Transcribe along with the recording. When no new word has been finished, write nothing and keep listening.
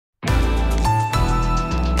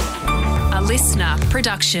listener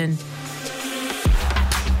production.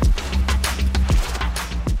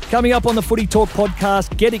 Coming up on the Footy Talk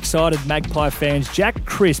podcast, get excited, Magpie fans. Jack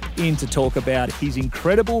Crisp in to talk about his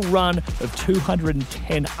incredible run of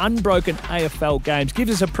 210 unbroken AFL games.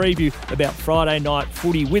 Gives us a preview about Friday night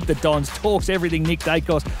footy with the Dons. Talks everything Nick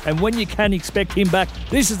Daicos and when you can expect him back.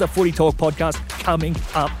 This is the Footy Talk podcast coming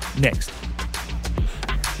up next.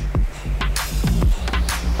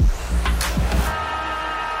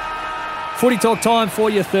 Footy Talk time for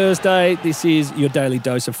your Thursday. This is your daily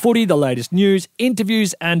dose of footy, the latest news,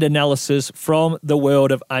 interviews and analysis from the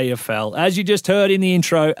world of AFL. As you just heard in the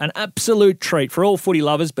intro, an absolute treat for all footy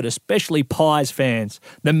lovers, but especially Pies fans.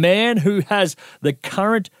 The man who has the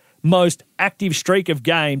current most active streak of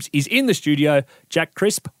games is in the studio. Jack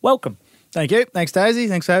Crisp, welcome. Thank you. Thanks, Daisy.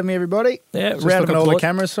 Thanks for having me, everybody. Yeah, just looking at all the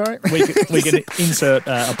cameras, sorry. We can insert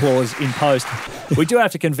applause in post. We do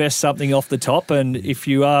have to confess something off the top, and if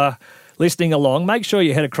you are listening along, make sure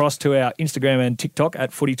you head across to our Instagram and TikTok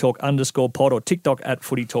at footytalk_pod or TikTok at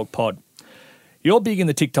footytalkpod. You're big in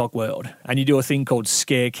the TikTok world and you do a thing called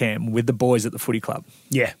Scare Cam with the boys at the footy club.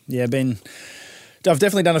 Yeah, I've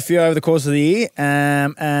definitely done a few over the course of the year,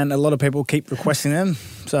 and a lot of people keep requesting them,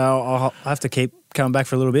 so I'll have to keep coming back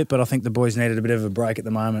for a little bit, but I think the boys needed a bit of a break at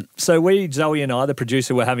the moment. So Zoe and I, the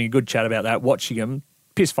producer, were having a good chat about that, watching them.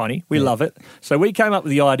 Piss funny. We love it. So we came up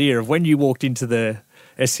with the idea of when you walked into the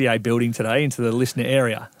SCA building today, into the listener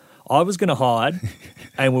area, I was going to hide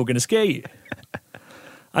and we were going to scare you.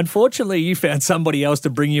 Unfortunately, you found somebody else to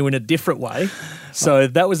bring you in a different way. So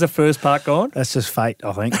that was the first part gone. That's just fate,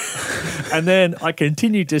 I think. And then I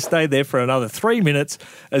continued to stay there for another 3 minutes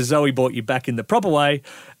as Zoe brought you back in the proper way.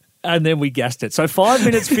 And then we gassed it. So 5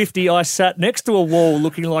 minutes 50, I sat next to a wall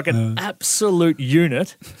looking like an absolute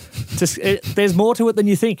unit. There's more to it than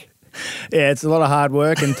you think. Yeah, it's a lot of hard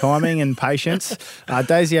work and timing and patience.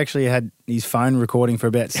 Daisy actually had his phone recording for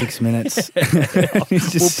about 6 minutes.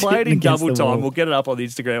 We'll play it in double time. We'll get it up on the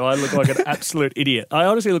Instagram. I look like an absolute idiot. I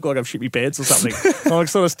honestly look like I've shit my pants or something. I'm like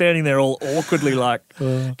sort of standing there all awkwardly like,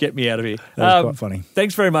 get me out of here. That was quite funny.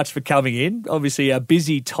 Thanks very much for coming in. Obviously a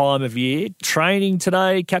busy time of year. Training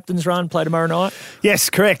today, captain's run, play tomorrow night? Yes,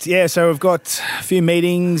 correct. Yeah, so we've got a few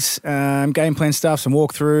meetings, game plan stuff, some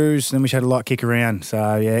walkthroughs, and then we just had a light kick around.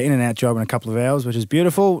 So yeah, in and out job in a couple of hours, which is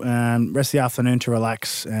beautiful. Rest of the afternoon to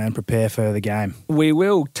relax and prepare for the game. We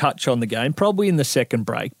will touch on the game, probably in the second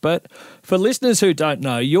break. But for listeners who don't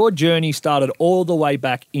know, your journey started all the way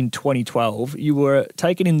back in 2012. You were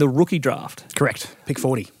taken in the rookie draft. Correct. Pick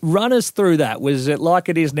 40. Run us through that. Was it like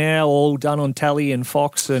it is now, all done on Tally and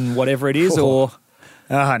Fox and whatever it is, or?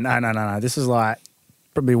 No. This is like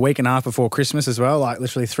probably a week and a half before Christmas as well, like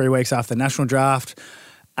literally 3 weeks after the national draft.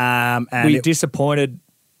 And were you disappointed?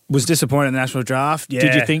 Was disappointed in the national draft. Yeah.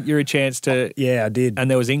 Did you think you were a chance to? Yeah, I did.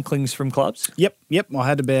 And there was inklings from clubs? Yep. I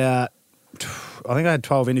had I had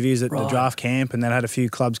 12 interviews at the draft camp, and then I had a few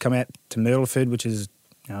clubs come out to Myrtleford, which is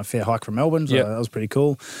a fair hike from Melbourne, so that was pretty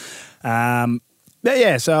cool. So I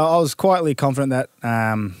was quietly confident that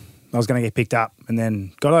I was going to get picked up, and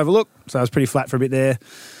then got overlooked, so I was pretty flat for a bit there.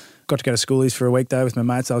 Got to go to schoolies for a week though with my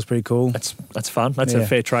mates. That was pretty cool. That's fun. That's a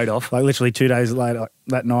fair trade-off. Like literally 2 days later,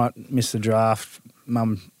 that night, missed the draft.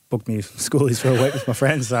 Mum booked me schoolies for a week with my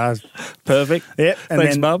friends. So perfect. Yeah.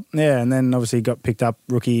 Thanks, Mum. Yeah, and then obviously got picked up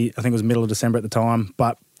rookie. I think it was middle of December at the time.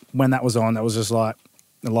 But when that was on, that was just like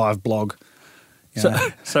a live blog.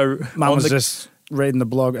 So Mum was just reading the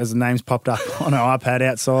blog as the names popped up on her iPad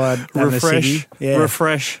outside.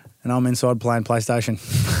 Refresh. And I'm inside playing PlayStation.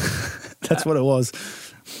 That's what it was.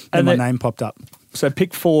 And my name popped up. So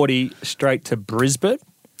pick 40 straight to Brisbane.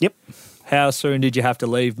 Yep. How soon did you have to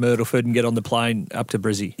leave Myrtleford and get on the plane up to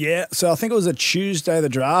Brizzy? Yeah, so I think it was a Tuesday, the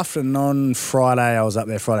draft, and on Friday I was up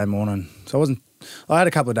there Friday morning. So I had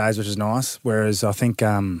a couple of days, which is nice, whereas I think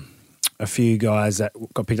a few guys that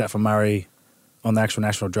got picked up from Murray on the actual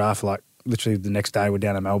national draft, like literally the next day were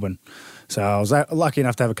down in Melbourne. So I was lucky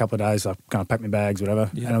enough to have a couple of days. I kind of packed my bags, whatever.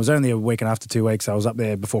 Yeah. And it was only a week and a half to 2 weeks. So I was up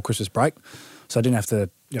there before Christmas break. So I didn't have to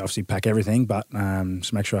obviously pack everything, but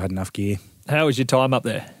just make sure I had enough gear. How was your time up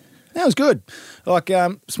there? That was good. Like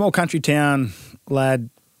small country town lad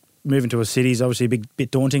moving to a city is obviously a bit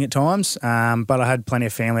daunting at times, but I had plenty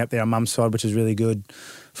of family up there on mum's side, which is really good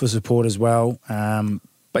for support as well.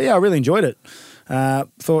 But yeah, I really enjoyed it.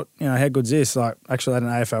 Thought, how good's this? Like, actually had an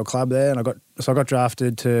AFL club there, and I got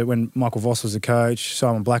drafted to when Michael Voss was the coach,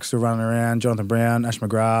 Simon Black still running around, Jonathan Brown, Ash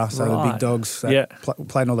McGrath, so the big dogs that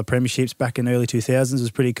played in all the premierships back in the early 2000s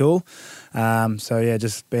was pretty cool.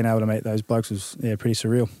 Just being able to meet those blokes was pretty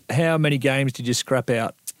surreal. How many games did you scrap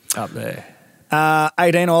out up there?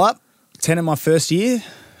 18 all up, 10 in my first year.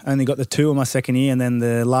 only got the 2 in my second year, and then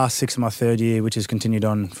the last 6 in my third year, which has continued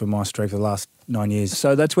on for my streak for the last 9 years.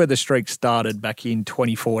 So that's where the streak started back in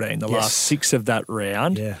 2014, the Yes. last 6 of that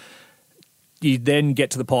round. Yeah. You then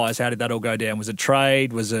get to the Pies. How did that all go down? Was it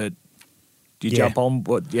trade? Was it... Did you jump on?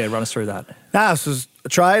 Run us through that. No, this was a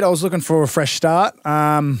trade. I was looking for a fresh start.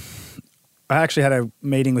 I actually had a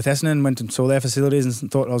meeting with Essendon, went and saw their facilities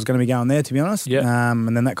and thought I was going to be going there, to be honest. Yeah.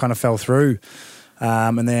 And then that kind of fell through.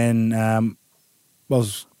 And then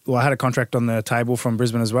I had a contract on the table from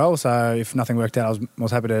Brisbane as well. So if nothing worked out, I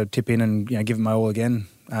was happy to tip in and give it my all again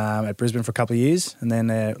at Brisbane for a couple of years. And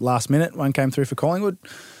then last minute, one came through for Collingwood.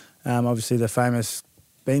 Obviously the famous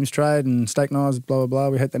Beams trade and steak knives, blah, blah, blah.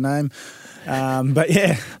 We hate the name. But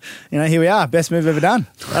yeah, here we are. Best move ever done.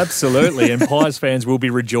 Absolutely. And Pies fans will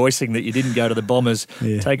be rejoicing that you didn't go to the Bombers.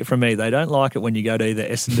 Yeah. Take it from me. They don't like it when you go to either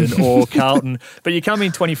Essendon or Carlton. But you come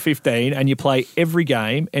in 2015 and you play every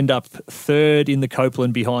game, end up third in the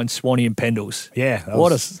Copeland behind Swanee and Pendles. Yeah.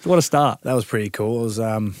 What a start. That was pretty cool. It was,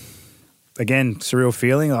 again, surreal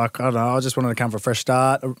feeling. Like, I don't know, I just wanted to come for a fresh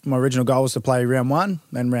start. My original goal was to play round 1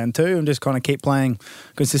 and round 2 and just kind of keep playing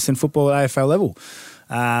consistent football at AFL level.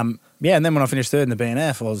 And then when I finished third in the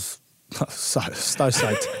BNF, I was so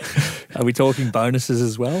stoked. Are we talking bonuses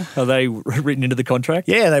as well? Are they written into the contract?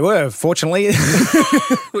 Yeah, they were, fortunately.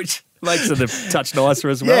 Which makes it a touch nicer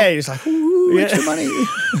as well. Yeah, it's like, ooh, extra money.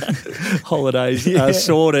 Holidays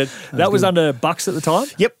sorted. That was under Bucks at the time?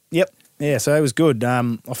 Yep. Yeah, so it was good.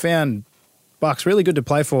 I found Bucks really good to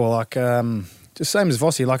play for. Like, just same as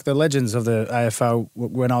Vossi, like the legends of the AFL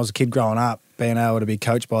when I was a kid growing up, being able to be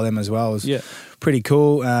coached by them as well was pretty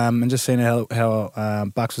cool. And just seeing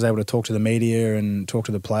how Bucks was able to talk to the media and talk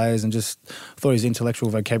to the players, and just thought his intellectual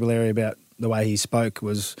vocabulary about the way he spoke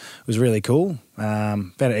was really cool.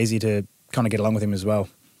 Found it easy to kind of get along with him as well.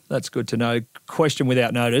 That's good to know. Question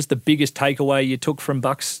without notice, the biggest takeaway you took from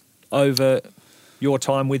Bucks over your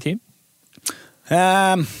time with him?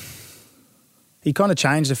 He kind of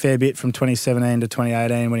changed a fair bit from 2017 to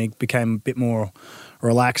 2018 when he became a bit more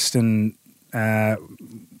relaxed, and more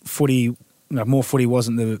footy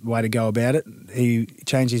wasn't the way to go about it. He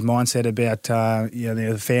changed his mindset about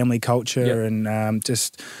the family culture and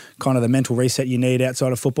just kind of the mental reset you need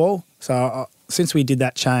outside of football. So since we did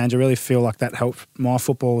that change, I really feel like that helped my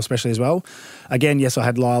football especially as well. Again, yes, I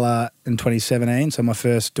had Lila in 2017, so my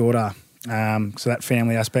first daughter. So that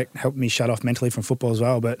family aspect helped me shut off mentally from football as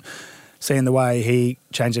well. But seeing the way he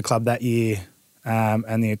changed the club that year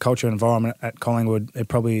and the culture and environment at Collingwood, it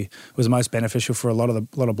probably was most beneficial for a lot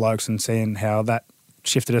of blokes, and seeing how that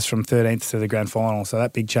shifted us from 13th to the grand final. So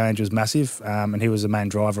that big change was massive, and he was the main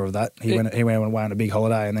driver of that. He went away on a big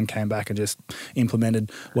holiday and then came back and just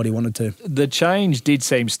implemented what he wanted to. The change did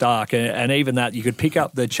seem stark, and even that you could pick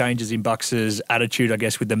up the changes in Bucks' attitude, I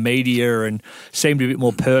guess, with the media, and seemed a bit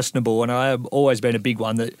more personable. And I have always been a big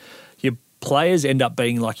one that your players end up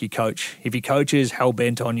being like your coach. If your coach is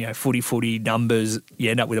hell-bent on footy numbers, you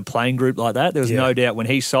end up with a playing group like that. There was no doubt when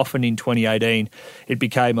he softened in 2018, it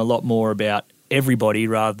became a lot more about everybody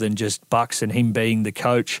rather than just Bucks and him being the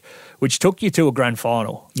coach, which took you to a grand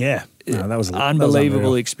final. Yeah. No, that was an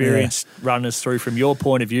unbelievable experience. Run us through from your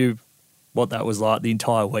point of view what that was like the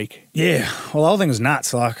entire week. Yeah. Well, the whole thing was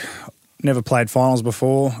nuts. Like, never played finals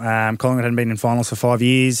before. Collingwood hadn't been in finals for 5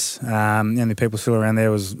 years. The only people still around there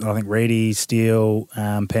was, I think, Reedy, Steele,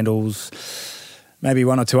 Pendles, maybe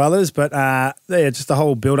one or two others. But just the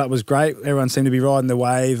whole build-up was great. Everyone seemed to be riding the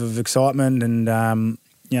wave of excitement, and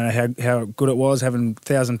how good it was having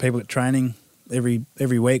 1,000 people at training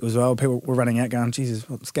every week as well. People were running out going, Jesus,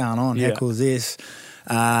 what's going on? How cool is this?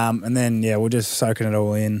 And then, we're just soaking it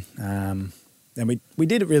all in. And we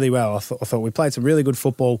did it really well. I thought we played some really good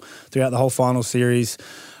football throughout the whole final series.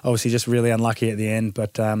 Obviously just really unlucky at the end.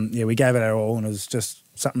 But, we gave it our all, and it was just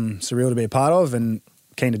something surreal to be a part of, and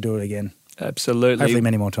keen to do it again. Absolutely. Hopefully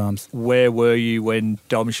many more times. Where were you when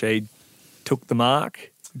Dom Sheed took the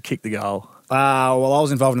mark and kicked the goal? Well, I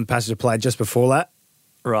was involved in the passage of play just before that.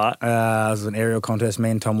 Right. It was an aerial contest. Me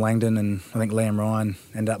and Tom Langdon and I think Liam Ryan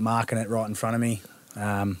ended up marking it right in front of me.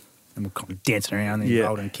 And we're kind of dancing around, and he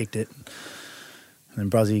rolled and kicked it. And then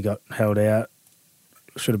Bruzzy got held out.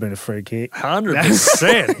 Should have been a free kick.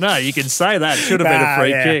 100%. No, you can say that. Should have been a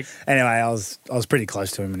free kick. Anyway, I was pretty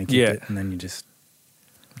close to him when he kicked it, and then you just,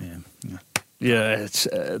 It's,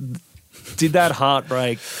 did that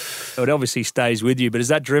heartbreak, it obviously stays with you, but has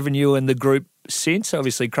that driven you and the group since?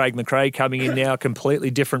 Obviously, Craig McRae coming in now, completely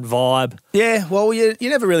different vibe. Yeah, well, you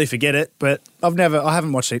never really forget it, but I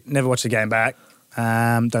haven't watched it, never watched the game back.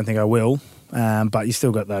 Don't think I will, but you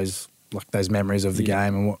still got those memories of the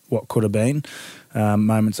game and what could have been,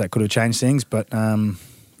 moments that could have changed things. But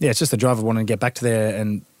it's just the drive of wanting to get back to there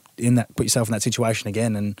and put yourself in that situation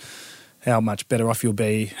again, and how much better off you'll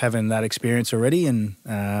be having that experience already. And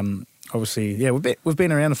obviously, yeah, we've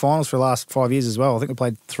been around the finals for the last 5 years as well. I think we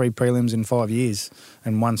played 3 prelims in 5 years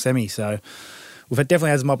and 1 semi. So we've definitely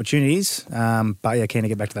had some opportunities, but yeah, keen to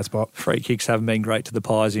get back to that spot. Free kicks haven't been great to the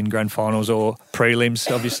Pies in grand finals or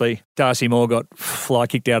prelims, obviously. Darcy Moore got fly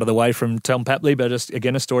kicked out of the way from Tom Papley, but just,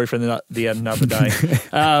 again, a story for the another day.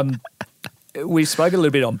 We spoke a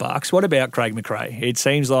little bit on Bucks. What about Craig McRae? It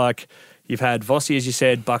seems like you've had Vossi, as you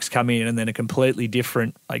said, Bucks come in, and then a completely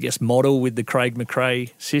different, I guess, model with the Craig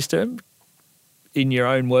McRae system. In your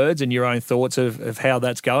own words and your own thoughts of how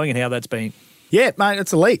that's going and how that's been. Yeah, mate,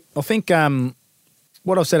 it's elite. I think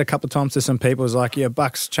what I've said a couple of times to some people is like, yeah,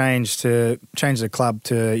 Bucks changed the club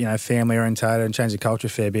to, family orientated and change the culture a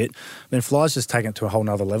fair bit. Then Fly's just taken it to a whole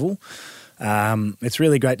nother level. It's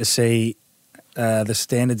really great to see the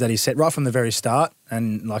standards that he set right from the very start,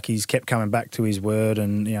 and like he's kept coming back to his word,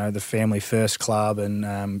 and the family first club,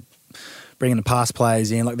 and bringing the past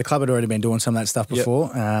players in. Like the club had already been doing some of that stuff before,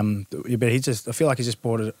 but I feel like he's just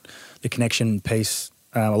brought the connection piece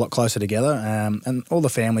a lot closer together, and all the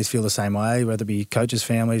families feel the same way, whether it be coaches'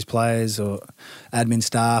 families, players, or admin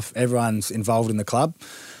staff. Everyone's involved in the club.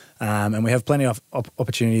 And we have plenty of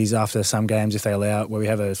opportunities after some games, if they allow it, where we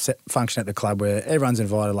have a set function at the club where everyone's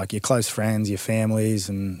invited, like your close friends, your families,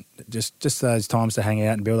 and just those times to hang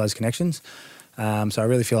out and build those connections. So I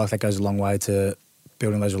really feel like that goes a long way to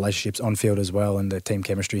building those relationships on field as well, and the team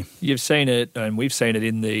chemistry. You've seen it, and we've seen it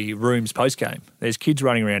in the rooms post-game. There's kids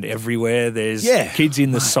running around everywhere. There's kids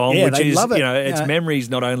in the song, which is, love it. It's memories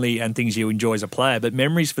not only and things you enjoy as a player, but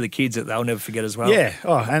memories for the kids that they'll never forget as well. Yeah.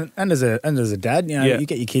 Oh, and as a dad, you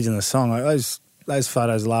get your kids in the song. Like those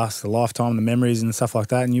photos last a lifetime, the memories and stuff like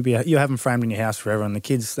that, and you have them framed in your house forever. And the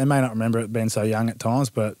kids, they may not remember it being so young at times,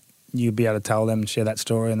 but you'll be able to tell them and share that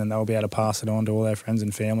story, and then they'll be able to pass it on to all their friends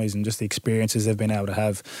and families, and just the experiences they've been able to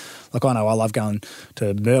have. Like I know I love going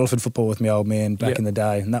to Myrtleford football with my old man back in the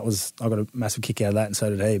day, and I got a massive kick out of that, and so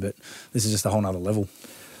did he, but this is just a whole nother level.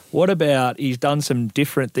 What about, he's done some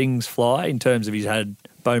different things, Fly, in terms of he's had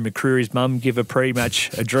Bo McCreary's mum give a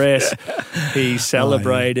pre-match address. He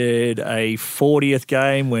celebrated a 40th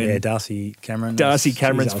game when Darcy Cameron's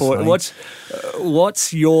 40th.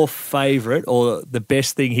 What's your favourite or the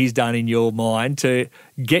best thing he's done in your mind to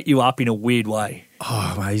get you up in a weird way?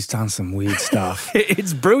 Oh, mate, he's done some weird stuff.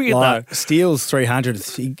 It's brilliant, though. Steele's 300,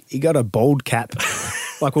 he got a bald cap.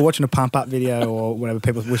 Like we're watching a pump-up video or whatever,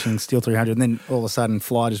 people wishing Steele 300, and then all of a sudden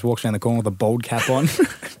Fly just walks around the corner with a bald cap on.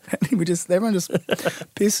 And everyone just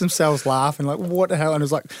pissed themselves laughing, like, what the hell? And it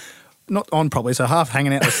was like, not on properly, so half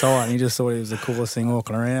hanging out the side, and he just thought it was the coolest thing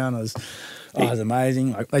walking around. It was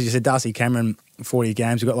amazing. Like, as you said, Darcy Cameron, 40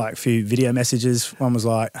 games, we got like a few video messages. One was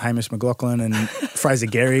like Hamish McLaughlin and Fraser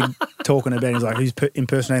Gehrig talking about, he's like, who's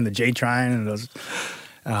impersonating the G Train, and it was,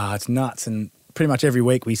 it's nuts. And pretty much every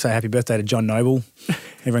week we say happy birthday to John Noble.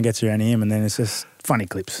 Everyone gets around him, and then it's just funny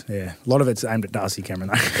clips. Yeah, a lot of it's aimed at Darcy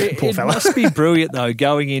Cameron, though. Poor fella. It must be brilliant, though,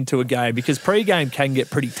 going into a game, because pre-game can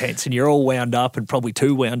get pretty tense and you're all wound up and probably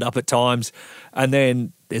too wound up at times, and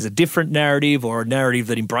then there's a different narrative or a narrative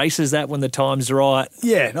that embraces that when the time's right.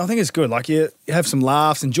 Yeah, no, I think it's good. Like you have some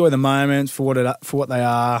laughs, enjoy the moments for what they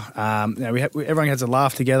are. Everyone has a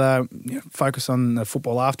laugh together, focus on the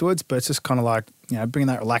football afterwards, but it's just kind of like, bringing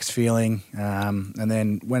that relaxed feeling. And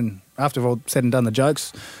then when, after all said and done, the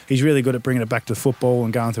jokes, he's really good at bringing it back to football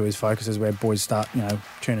and going through his focuses where boys start,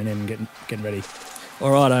 tuning in and getting ready.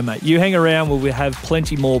 All right, mate. You hang around where we have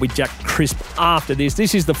plenty more with Jack Crisp after this.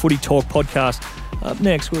 This is the Footy Talk podcast. Up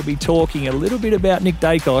next, we'll be talking a little bit about Nick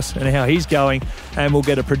Daicos and how he's going, and we'll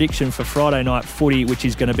get a prediction for Friday night footy, which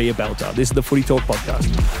is going to be a belter. This is the Footy Talk podcast.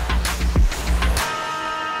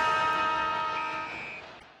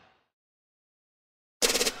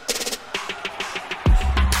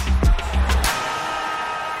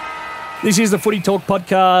 This is the Footy Talk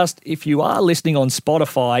podcast. If you are listening on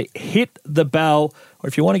Spotify, hit the bell. Or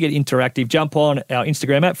if you want to get interactive, jump on our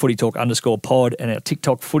Instagram at footytalk_pod and our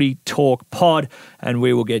TikTok Footy Talk Pod, and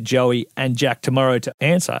we will get Joey and Jack tomorrow to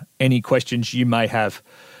answer any questions you may have.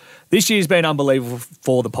 This year's been unbelievable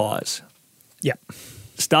for the Pies. Yep.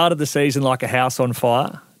 Started the season like a house on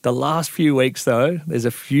fire. The last few weeks, though, there's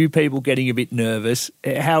a few people getting a bit nervous.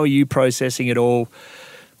 How are you processing it all?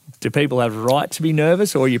 Do people have right to be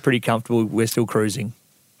nervous, or are you pretty comfortable we're still cruising?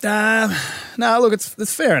 No, look,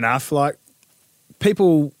 it's fair enough. Like,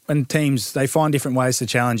 people and teams, they find different ways to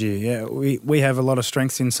challenge you. Yeah, we have a lot of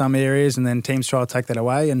strengths in some areas, and then teams try to take that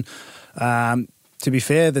away. And to be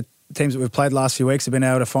fair, the teams that we've played the last few weeks have been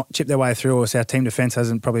able to chip their way through us. Our team defence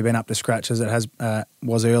hasn't probably been up to scratch as it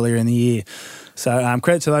was earlier in the year. So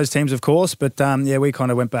credit to those teams, of course. But, we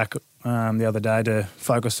kind of went back the other day to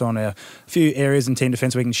focus on a few areas in team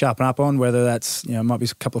defence we can sharpen up on, whether that's, might be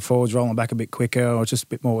a couple of forwards rolling back a bit quicker or just a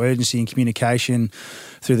bit more urgency and communication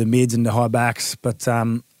through the mids and the high backs. But,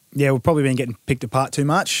 we've probably been getting picked apart too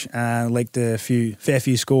much and leaked a fair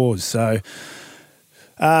few scores. So,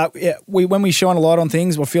 when we shine a light on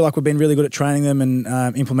things, we feel like we've been really good at training them and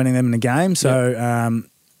implementing them in the game. So,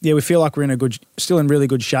 we feel like we're still in really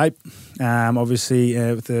good shape. Obviously,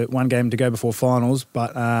 with the one game to go before finals,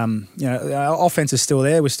 but our offense is still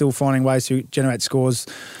there. We're still finding ways to generate scores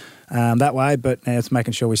that way, but it's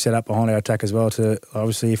making sure we set up behind our attack as well to,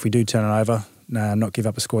 obviously, if we do turn it over, not give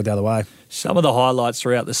up a score the other way. Some of the highlights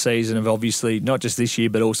throughout the season have obviously, not just this year,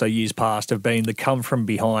 but also years past, have been the come from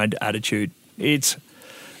behind attitude. It's,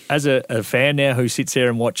 as a fan now who sits there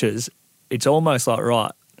and watches, it's almost like,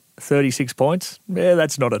 right, 36 points? Yeah,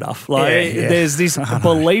 that's not enough. There's this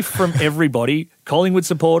belief from everybody, Collingwood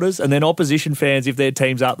supporters, and then opposition fans, if their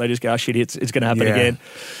team's up, they just go, oh, shit, it's going to happen again.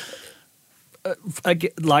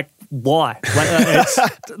 Why?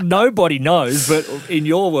 Nobody knows, but in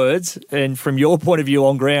your words and from your point of view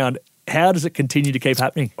on ground, how does it continue to keep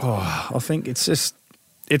happening? I think it's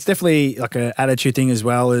definitely like an attitude thing as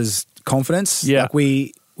well as confidence. Yeah. Like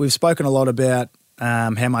we've spoken a lot about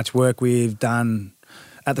how much work we've done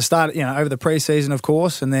at the start, over the pre-season, of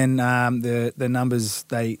course, and then the numbers,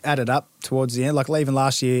 they added up towards the end. Like even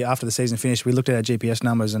last year, after the season finished, we looked at our GPS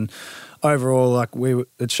numbers, and overall,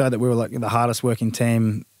 it showed that we were like the hardest working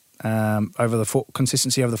team over the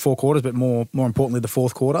consistency over the 4 quarters, but more importantly, the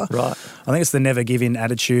fourth quarter. Right. I think it's the never give in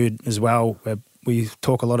attitude as well, where we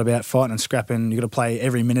talk a lot about fighting and scrapping. You've got to play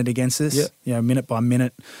every minute against us, minute by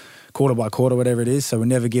minute, quarter by quarter, whatever it is. So we're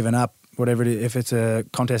never giving up. Whatever it is, if it's a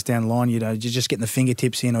contest down the line, you're just getting the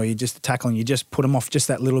fingertips in, or you're just tackling, you just put them off just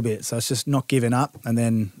that little bit. So it's just not giving up. And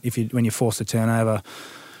then when you're forced to turn over,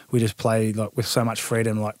 we just play like with so much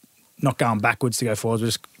freedom, like not going backwards to go forwards, we're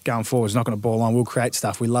just going forwards, not going to ball on. We'll create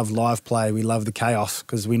stuff. We love live play. We love the chaos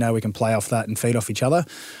because we know we can play off that and feed off each other.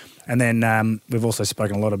 And then we've also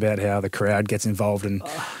spoken a lot about how the crowd gets involved and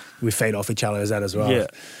we feed off each other as that as well. Yeah.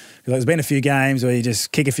 There's been a few games where you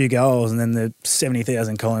just kick a few goals and then the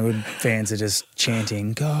 70,000 Collingwood fans are just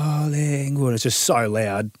chanting, Collingwood. It's just so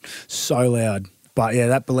loud, so loud. But,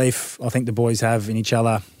 that belief I think the boys have in each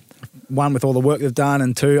other, one, with all the work they've done,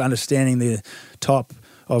 and two, understanding the type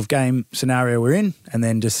of game scenario we're in, and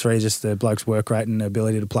then just three, just the blokes' work rate and the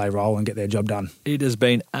ability to play role and get their job done. It has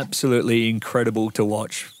been absolutely incredible to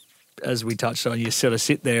watch. As we touched on, you sort of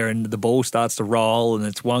sit there and the ball starts to roll and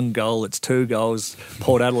it's 1 goal, it's 2 goals.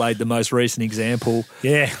 Port Adelaide, the most recent example.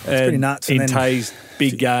 Yeah, it's pretty nuts. In Tay's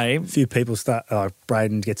big game. A few people start,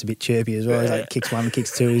 Braden gets a bit chirpy as well. He's like, kicks 1,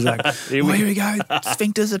 kicks 2. He's like, here we go,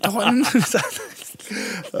 sphincters are tightened.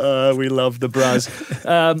 We love the Bros.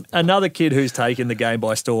 Another kid who's taken the game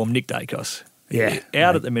by storm, Nick Daicos. Yeah.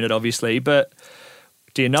 Out at the minute, obviously, but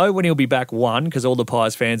do you know when he'll be back? 1, because all the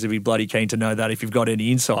Pies fans would be bloody keen to know that if you've got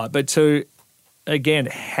any insight. But 2, again,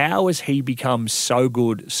 how has he become so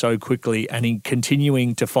good so quickly and in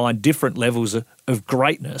continuing to find different levels of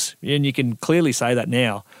greatness? And you can clearly say that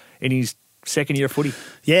now in his second year of footy.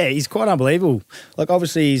 Yeah, he's quite unbelievable. Like,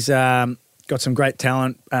 obviously, he's got some great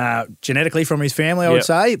talent genetically from his family, I would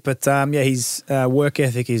say. But, his work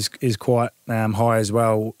ethic is quite high as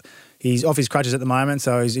well. He's off his crutches at the moment,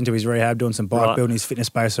 so he's into his rehab, doing some bike building his fitness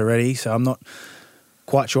base already. So I'm not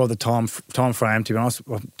quite sure of the time frame, to be honest.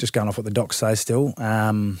 I'm just going off what the docs say still.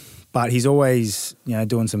 But he's always,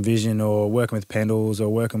 doing some vision or working with Pendles or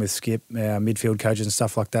working with Skip, midfield coaches and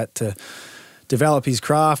stuff like that to develop his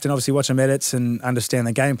craft and obviously watch some edits and understand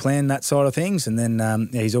the game plan, that side of things. And then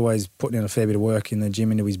he's always putting in a fair bit of work in the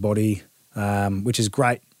gym into his body, which is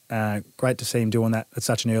great. Great to see him doing that at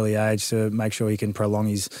such an early age to make sure he can prolong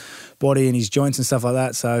his body and his joints and stuff like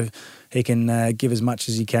that so he can give as much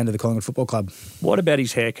as he can to the Collingwood Football Club. What about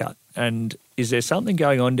his haircut? And is there something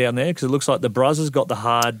going on down there? Because it looks like the Bros has got the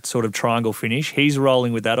hard sort of triangle finish. He's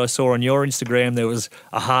rolling with that. I saw on your Instagram there was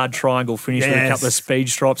a hard triangle finish with a couple of speed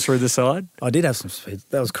stripes through the side. I did have some speed.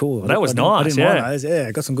 That was cool. That was nice, I didn't mind those. Yeah,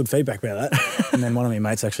 I got some good feedback about that. And then one of my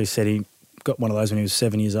mates actually said he got one of those when he was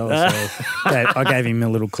 7 years old, so I gave him a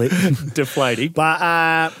little clip. Deflating.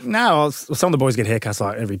 But some of the boys get haircuts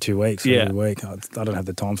like every 2 weeks, every week. I don't have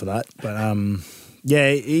the time for that. But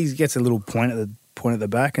he gets a little point at the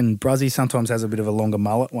back, and Bruzzy sometimes has a bit of a longer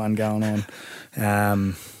mullet one going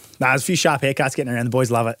on. There's a few sharp haircuts getting around. The boys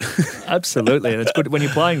love it. Absolutely, and it's good when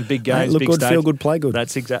you're playing big games, look big good, stage. feel good, play good.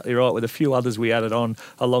 That's exactly right, with a few others we added on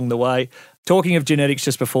along the way. Talking of genetics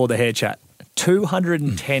just before the hair chat,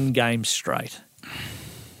 210 games straight.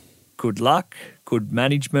 Good luck, good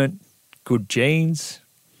management, good genes,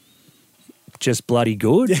 just bloody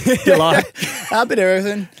good. A bit of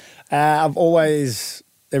everything. I've always,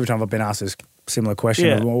 every time I've been asked this similar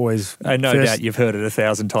question, I've always... no doubt you've heard it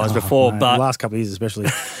 1,000 times before, but... The last couple of years especially.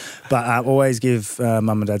 But I always give mum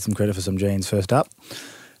and dad some credit for some genes first up.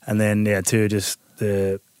 And then, two, just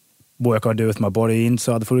the work I do with my body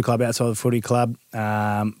inside the footy club, outside the footy club.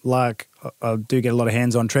 I do get a lot of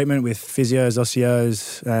hands-on treatment with physios,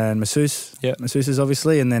 osteos, and masseuses,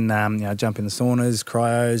 obviously, and then jump in the saunas,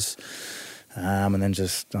 cryos, and then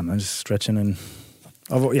just stretching and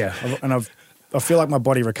I feel like my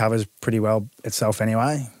body recovers pretty well itself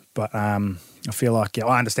anyway. But I feel like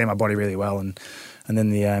I understand my body really well, and then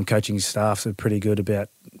the coaching staffs are pretty good about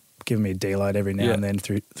giving me a deload every now and then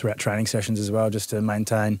throughout training sessions as well, just to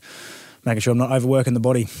making sure I'm not overworking the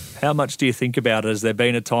body. How much do you think about it? Has there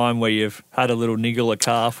been a time where you've had a little niggle a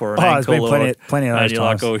calf or an ankle? There's been plenty of those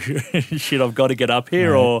times. And you're like, oh, shit, I've got to get up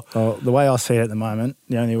here? Or the way I see it at the moment,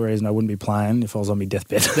 the only reason I wouldn't be playing if I was on my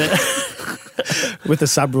deathbed. With the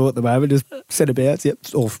sub rule at the moment, just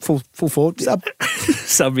centre-bouts, or full forward, sub.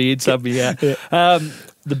 Sub me in, sub me out. Yeah.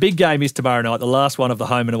 The big game is tomorrow night, the last one of the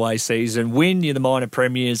home and away season. Win, you're the minor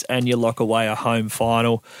premiers, and you lock away a home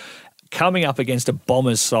final. Coming up against a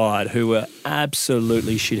Bombers side who were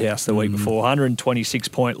absolutely shithouse the week before,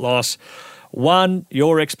 126-point loss. One,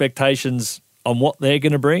 your expectations on what they're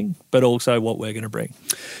going to bring, but also what we're going to bring.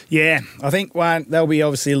 Yeah, I think they'll be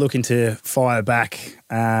obviously looking to fire back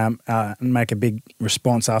and make a big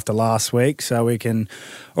response after last week. So we can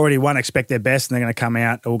already, expect their best, and they're going to come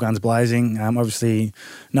out all guns blazing. Obviously,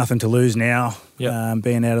 nothing to lose now,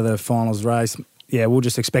 being out of the finals race. Yeah, we'll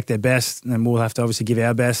just expect their best, and then we'll have to obviously give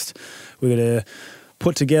our best. We're going to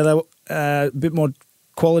put together a bit more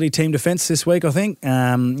quality team defence this week, I think.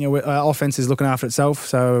 Our offence is looking after itself,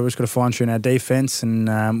 so we've just got to fine-tune our defence, and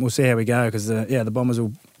we'll see how we go, because the Bombers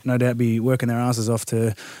will no doubt be working their asses off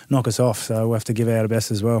to knock us off, so we'll have to give our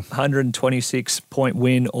best as well. 126-point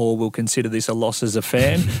win, or we'll consider this a loss as a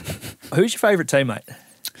fan. Who's your favourite teammate?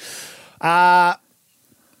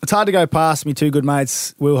 It's hard to go past me two good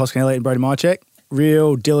mates, Will Hoskin-Elliott and Brody Mychek.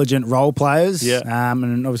 Real diligent role players. Yeah.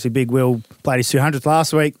 And obviously Big Will played his 200th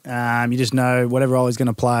last week. You just know whatever role he's going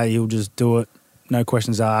to play, he'll just do it. No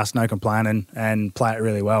questions asked, no complaining, and play it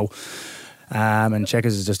really well. And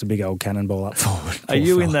Checkers is just a big old cannonball up forward. Are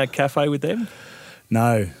you in that cafe with them?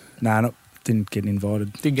 No, didn't get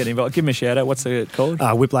invited. Didn't get invited. Give me a shout out. What's it called?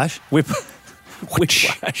 Whiplash.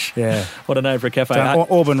 Whiplash. Yeah. What a name for a cafe.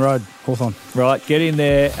 Auburn Road, Hawthorn. Right, get in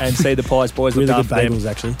there and see the Pies boys. Really look good after bagels, them.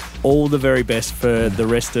 actually. All the very best for the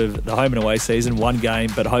rest of the home and away season. One game,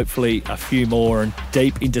 but hopefully a few more, and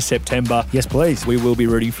deep into September. Yes, please. We will be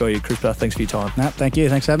rooting for you. Crisper, thanks for your time. No, thank you.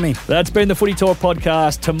 Thanks for having me. That's been the Footy Talk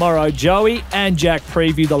podcast. Tomorrow, Joey and Jack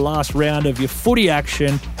preview the last round of your footy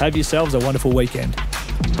action. Have yourselves a wonderful weekend.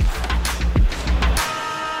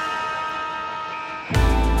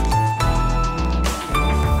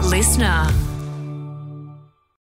 Listener.